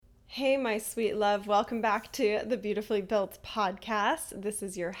Hey, my sweet love. Welcome back to the Beautifully Built podcast. This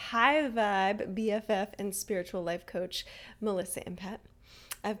is your high vibe BFF and spiritual life coach, Melissa Impet.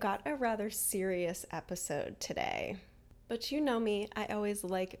 I've got a rather serious episode today. But you know me, I always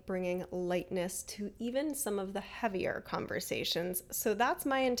like bringing lightness to even some of the heavier conversations. So that's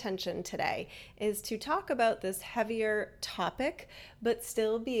my intention today, is to talk about this heavier topic, but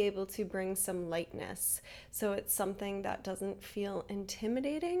still be able to bring some lightness. So it's something that doesn't feel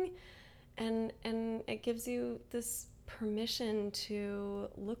intimidating, and it gives you this permission to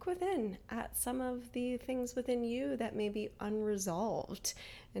look within at some of the things within you that may be unresolved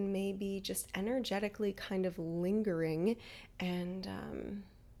and maybe just energetically kind of lingering and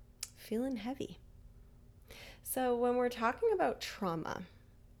feeling heavy. So, when we're talking about trauma,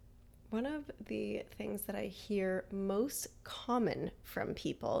 one of the things that I hear most common from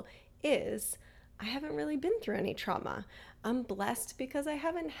people is, I haven't really been through any trauma. I'm blessed because I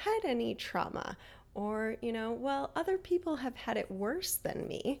haven't had any trauma. Or, well, other people have had it worse than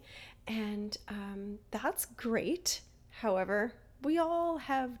me. And that's great. However, we all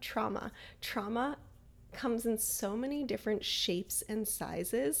have trauma. Trauma comes in so many different shapes and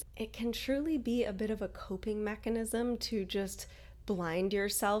sizes. It can truly be a bit of a coping mechanism to just blind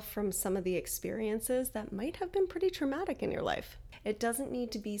yourself from some of the experiences that might have been pretty traumatic in your life. It doesn't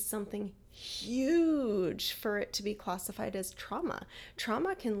need to be something huge for it to be classified as trauma.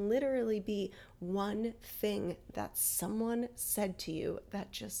 Trauma can literally be one thing that someone said to you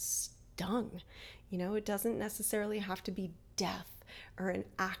that just stung. It doesn't necessarily have to be death or an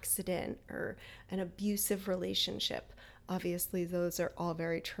accident or an abusive relationship. Obviously, those are all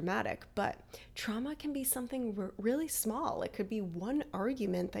very traumatic, but trauma can be something really small. It could be one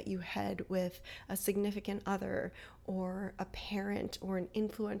argument that you had with a significant other or a parent or an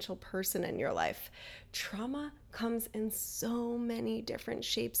influential person in your life. Trauma comes in so many different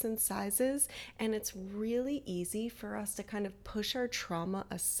shapes and sizes, and it's really easy for us to kind of push our trauma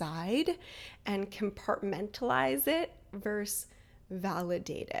aside and compartmentalize it versus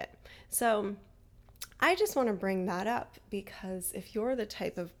validate it. So I just want to bring that up because if you're the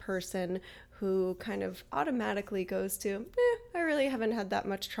type of person who kind of automatically goes to, I really haven't had that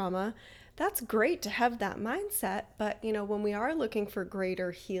much trauma, that's great to have that mindset. But, when we are looking for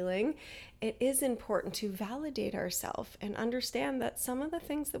greater healing, it is important to validate ourselves and understand that some of the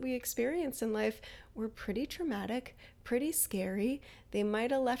things that we experience in life were pretty traumatic, pretty scary. They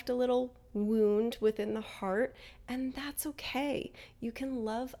might have left a little wound within the heart, and that's okay. You can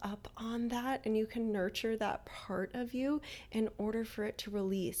love up on that and you can nurture that part of you in order for it to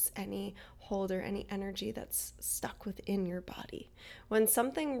release any hold or any energy that's stuck within your body. When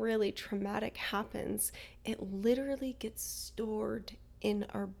something really traumatic happens, it literally gets stored in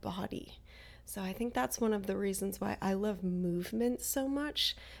our body. So I think that's one of the reasons why I love movement so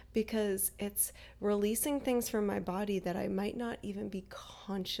much, because it's releasing things from my body that I might not even be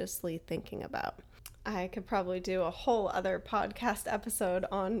consciously thinking about. I could probably do a whole other podcast episode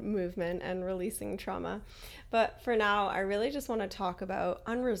on movement and releasing trauma. But for now, I really just want to talk about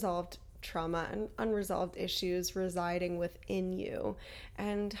unresolved trauma and unresolved issues residing within you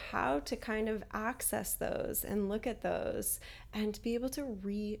and how to kind of access those and look at those and be able to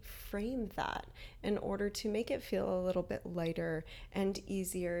reframe that in order to make it feel a little bit lighter and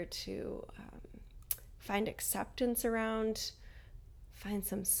easier to find acceptance around, find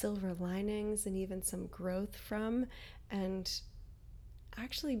some silver linings and even some growth from, and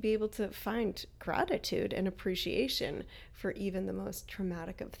actually be able to find gratitude and appreciation for even the most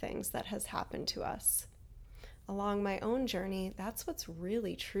traumatic of things that has happened to us. Along my own journey, that's what's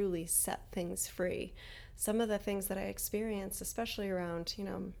really truly set things free. Some of the things that I experienced, especially around,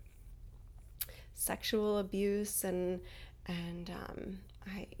 sexual abuse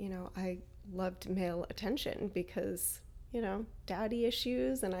I loved male attention because daddy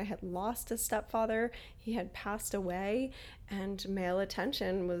issues, and I had lost a stepfather. He had passed away, and male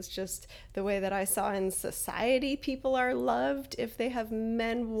attention was just the way that I saw in society people are loved if they have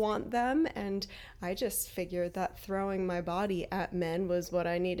men want them. And I just figured that throwing my body at men was what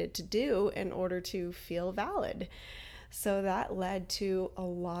I needed to do in order to feel valid. So that led to a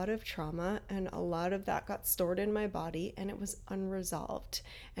lot of trauma, and a lot of that got stored in my body, and it was unresolved.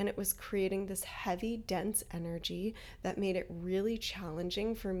 And it was creating this heavy, dense energy that made it really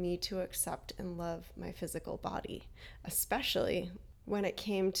challenging for me to accept and love my physical body, especially when it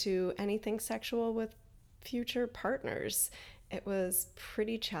came to anything sexual with future partners. It was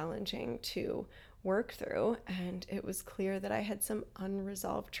pretty challenging to work through, and it was clear that I had some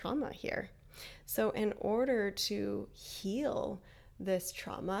unresolved trauma here. So, in order to heal this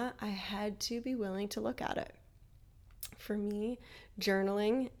trauma, I had to be willing to look at it. For me,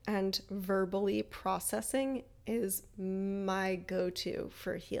 journaling and verbally processing is my go-to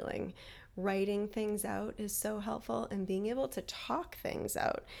for healing. Writing things out is so helpful, and being able to talk things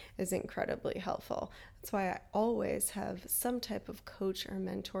out is incredibly helpful. That's why I always have some type of coach or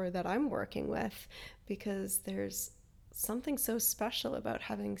mentor that I'm working with, because there's something so special about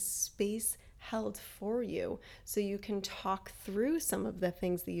having space held for you so you can talk through some of the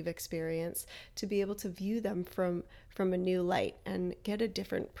things that you've experienced to be able to view them from a new light and get a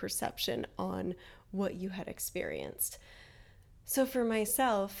different perception on what you had experienced. So for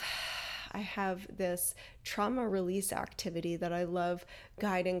myself, I have this trauma release activity that I love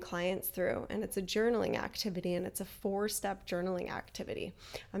guiding clients through, and it's a journaling activity, and it's a 4-step journaling activity.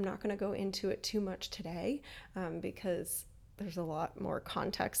 I'm not going to go into it too much today because there's a lot more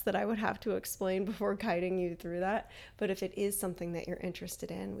context that I would have to explain before guiding you through that. But if it is something that you're interested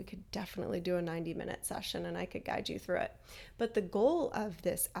in, we could definitely do a 90-minute session and I could guide you through it. But the goal of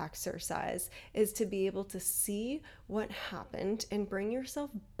this exercise is to be able to see what happened and bring yourself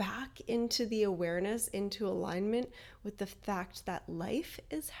back into the awareness, into alignment with the fact that life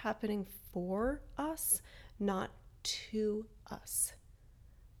is happening for us, not to us.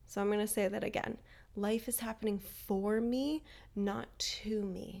 So I'm going to say that again. Life is happening for me, not to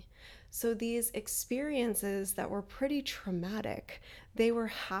me. So these experiences that were pretty traumatic, they were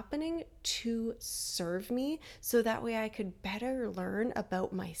happening to serve me so that way I could better learn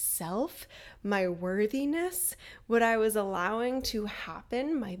about myself, my worthiness, what I was allowing to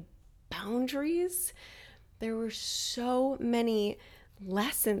happen, my boundaries. There were so many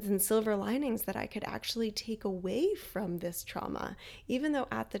lessons and silver linings that I could actually take away from this trauma, even though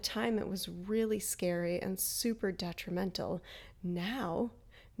at the time it was really scary and super detrimental. Now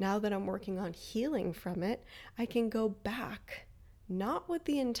that I'm working on healing from it, I can go back, not with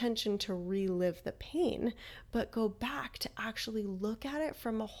the intention to relive the pain, but go back to actually look at it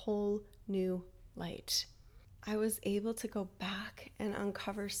from a whole new light. I was able to go back and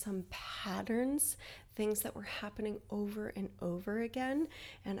uncover some patterns, things that were happening over and over again.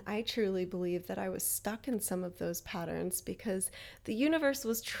 And I truly believe that I was stuck in some of those patterns because the universe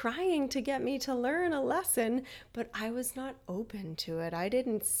was trying to get me to learn a lesson, but I was not open to it. I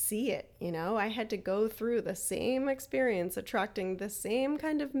didn't see it, I had to go through the same experience, attracting the same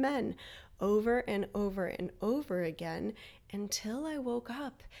kind of men over and over and over again until I woke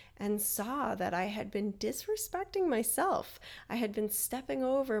up and saw that I had been disrespecting myself. I had been stepping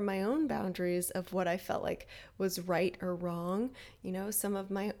over my own boundaries of what I felt like was right or wrong. Some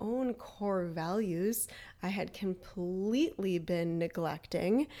of my own core values I had completely been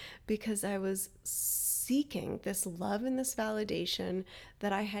neglecting because I was seeking this love and this validation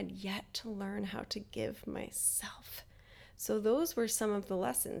that I had yet to learn how to give myself. So those were some of the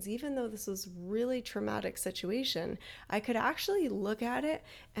lessons. Even though this was really traumatic situation, I could actually look at it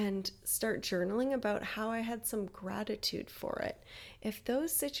and start journaling about how I had some gratitude for it. If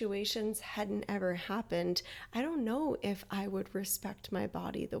those situations hadn't ever happened, I don't know if I would respect my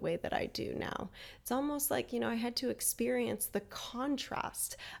body the way that I do now. It's almost like, I had to experience the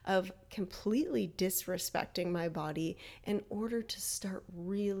contrast of completely disrespecting my body in order to start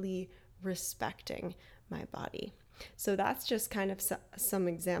really respecting my body. So that's just kind of some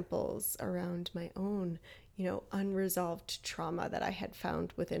examples around my own, unresolved trauma that I had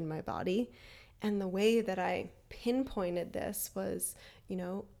found within my body. And the way that I pinpointed this was,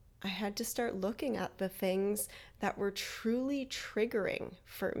 I had to start looking at the things that were truly triggering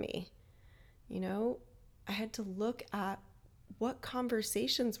for me. I had to look at what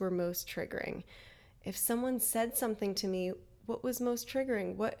conversations were most triggering. If someone said something to me, what was most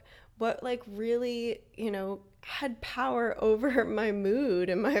triggering? What like really, had power over my mood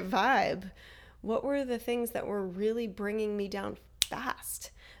and my vibe? What were the things that were really bringing me down fast?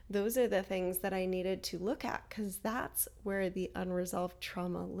 Those are the things that I needed to look at, because that's where the unresolved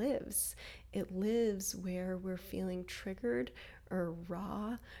trauma lives. It lives where we're feeling triggered or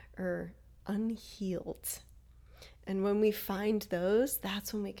raw or unhealed. And when we find those,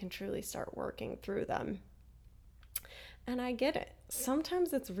 that's when we can truly start working through them. And I get it.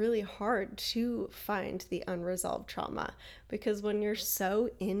 Sometimes it's really hard to find the unresolved trauma because when you're so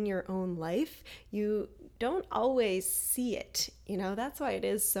in your own life, you don't always see it. That's why it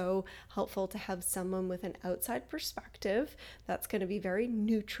is so helpful to have someone with an outside perspective that's going to be very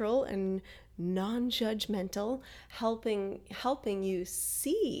neutral and non-judgmental, helping you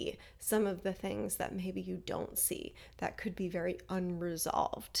see some of the things that maybe you don't see that could be very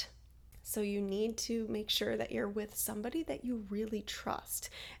unresolved. So you need to make sure that you're with somebody that you really trust.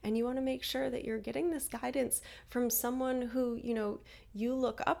 And you want to make sure that you're getting this guidance from someone who, you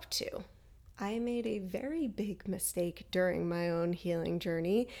look up to. I made a very big mistake during my own healing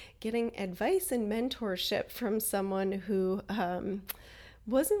journey, getting advice and mentorship from someone who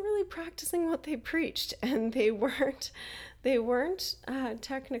wasn't really practicing what they preached, and they weren't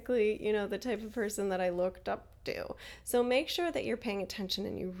technically, the type of person that I looked up to. So make sure that you're paying attention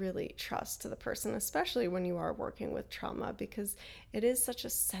and you really trust the person, especially when you are working with trauma, because it is such a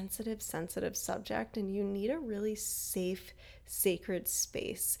sensitive subject, and you need a really safe, sacred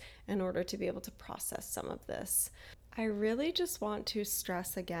space in order to be able to process some of this. I really just want to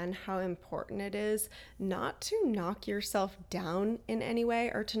stress again how important it is not to knock yourself down in any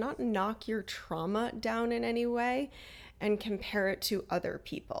way, or to not knock your trauma down in any way and compare it to other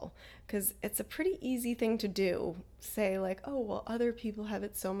people, because it's a pretty easy thing to do. Say like, oh, well, other people have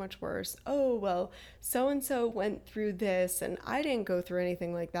it so much worse. Oh, well, so and so went through this and I didn't go through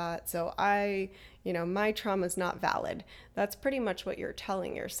anything like that, so my trauma is not valid. That's pretty much what you're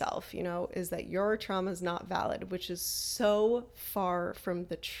telling yourself, is that your trauma is not valid, which is so far from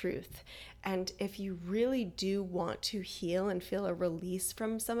the truth. And if you really do want to heal and feel a release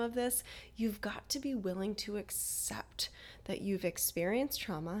from some of this, you've got to be willing to accept that you've experienced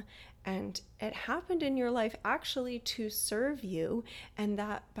trauma and it happened in your life actually to serve you, and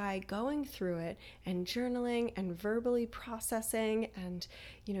that by going through it and journaling and verbally processing and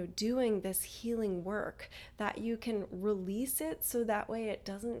doing this healing work, that you can release it so that way it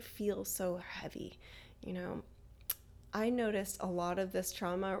doesn't feel so heavy. I noticed a lot of this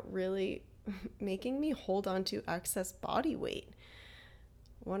trauma really making me hold on to excess body weight.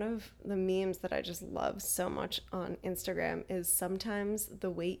 One of the memes that I just love so much on Instagram is sometimes the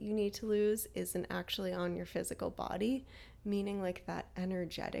weight you need to lose isn't actually on your physical body, meaning like that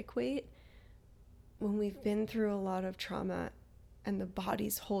energetic weight. When we've been through a lot of trauma and the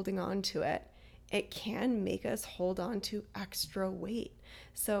body's holding on to it, it can make us hold on to extra weight.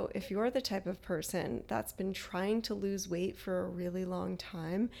 So if you're the type of person that's been trying to lose weight for a really long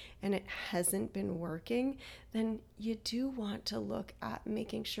time and it hasn't been working, then you do want to look at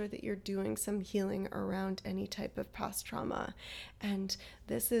making sure that you're doing some healing around any type of past trauma. And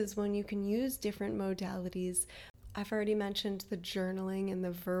this is when you can use different modalities. I've already mentioned the journaling and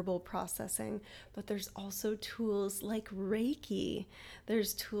the verbal processing, but there's also tools like Reiki.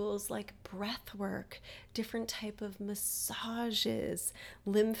 There's tools like breath work, different type of massages,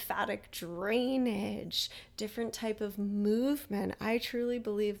 lymphatic drainage, different type of movement. I truly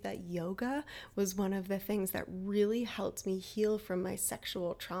believe that yoga was one of the things that really helped me heal from my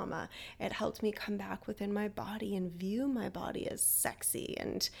sexual trauma. It helped me come back within my body and view my body as sexy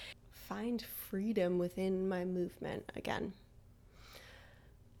and find freedom within my movement again.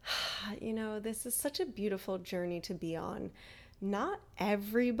 This is such a beautiful journey to be on. Not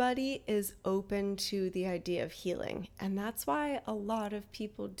everybody is open to the idea of healing, and that's why a lot of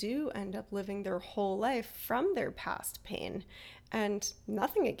people do end up living their whole life from their past pain. And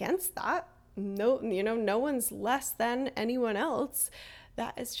nothing against that. No one's less than anyone else.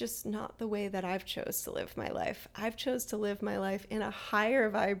 That is just not the way that I've chose to live my life. I've chose to live my life in a higher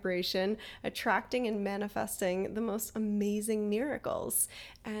vibration, attracting and manifesting the most amazing miracles.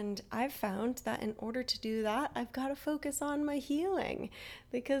 And I've found that in order to do that, I've got to focus on my healing.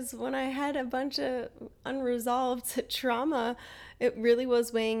 Because when I had a bunch of unresolved trauma, it really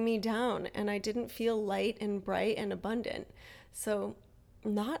was weighing me down, and I didn't feel light and bright and abundant. So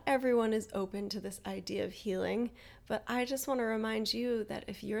not everyone is open to this idea of healing, but I just want to remind you that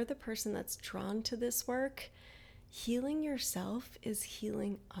if you're the person that's drawn to this work, healing yourself is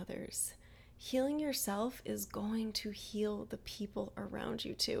healing others. Healing yourself is going to heal the people around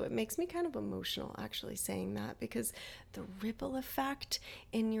you too. It makes me kind of emotional actually saying that, because the ripple effect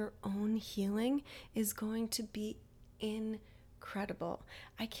in your own healing is going to be incredible.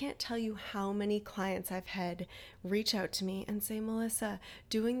 I can't tell you how many clients I've had reach out to me and say, Melissa,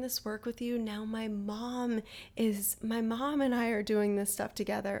 doing this work with you, now my mom and I are doing this stuff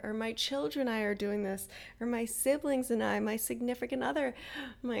together, or my children and I are doing this, or my siblings and I, my significant other.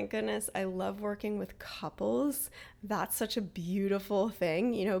 My goodness, I love working with couples. That's such a beautiful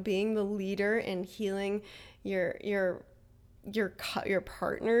thing, being the leader in healing your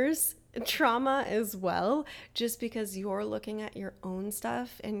partner's trauma as well, just because you're looking at your own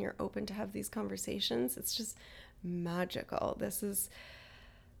stuff and you're open to have these conversations. It's just magical. This is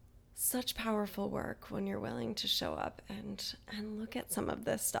such powerful work when you're willing to show up and look at some of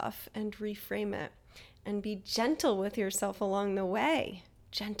this stuff and reframe it and be gentle with yourself along the way.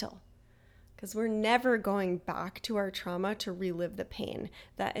 Gentle. because we're never going back to our trauma to relive the pain.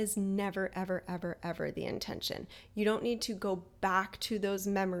 That is never, ever, ever, ever the intention. You don't need to go back to those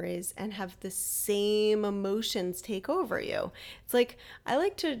memories and have the same emotions take over you. It's like, I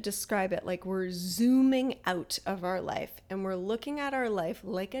like to describe it like we're zooming out of our life and we're looking at our life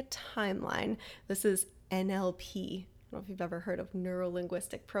like a timeline. This is NLP. I don't know if you've ever heard of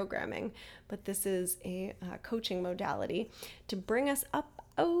neuro-linguistic programming, but this is a coaching modality to bring us up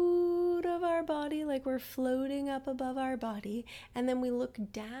out of our body, like we're floating up above our body, and then we look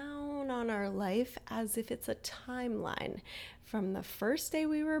down on our life as if it's a timeline from the first day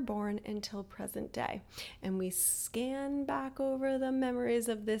we were born until present day. And we scan back over the memories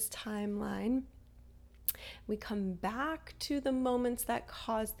of this timeline. We come back to the moments that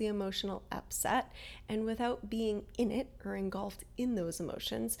caused the emotional upset, and without being in it or engulfed in those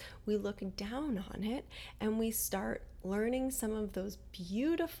emotions, we look down on it and we start learning some of those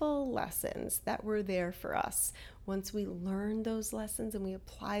beautiful lessons that were there for us. Once we learn those lessons and we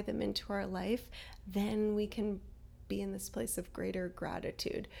apply them into our life, then we can be in this place of greater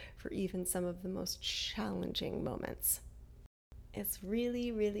gratitude for even some of the most challenging moments. It's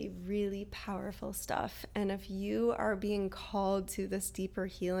really, really, really powerful stuff. And if you are being called to this deeper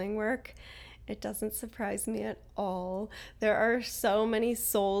healing work, it doesn't surprise me at all. There are so many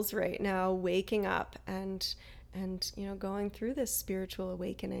souls right now waking up and going through this spiritual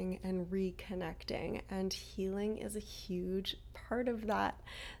awakening and reconnecting, and healing is a huge part of that.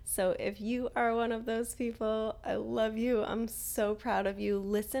 So if you are one of those people, I love you. I'm so proud of you.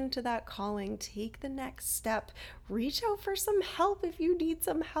 Listen to that calling. Take the next step. Reach out for some help if you need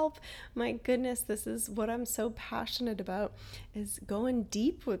some help. My goodness, this is what I'm so passionate about, is going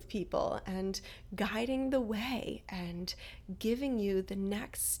deep with people and guiding the way and giving you the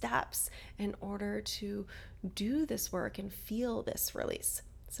next steps in order to do this work and feel this release.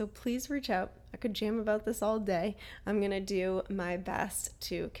 So please reach out. I could jam about this all day. I'm going to do my best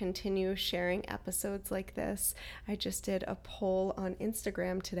to continue sharing episodes like this. I just did a poll on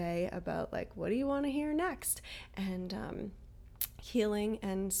Instagram today about what do you want to hear next? And healing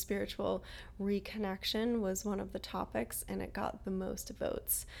and spiritual reconnection was one of the topics, and it got the most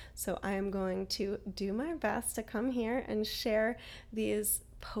votes. So I am going to do my best to come here and share these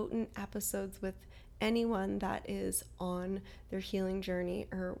potent episodes with anyone that is on their healing journey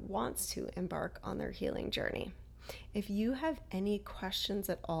or wants to embark on their healing journey. If you have any questions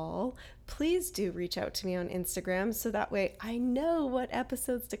at all, please do reach out to me on Instagram so that way I know what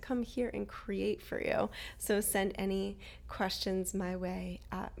episodes to come here and create for you. So send any questions my way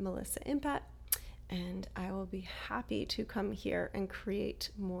at Melissa Impet, and I will be happy to come here and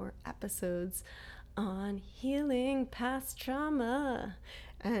create more episodes on healing past trauma.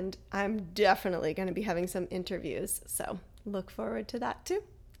 And I'm definitely going to be having some interviews, so look forward to that too.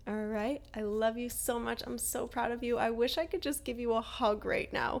 All right. I love you so much. I'm so proud of you. I wish I could just give you a hug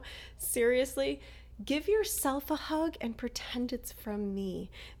right now. Seriously, give yourself a hug and pretend it's from me,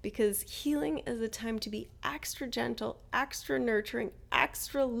 because healing is a time to be extra gentle, extra nurturing,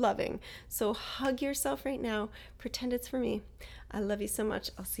 extra loving. So hug yourself right now. Pretend it's for me. I love you so much.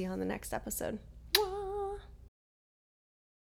 I'll see you on the next episode.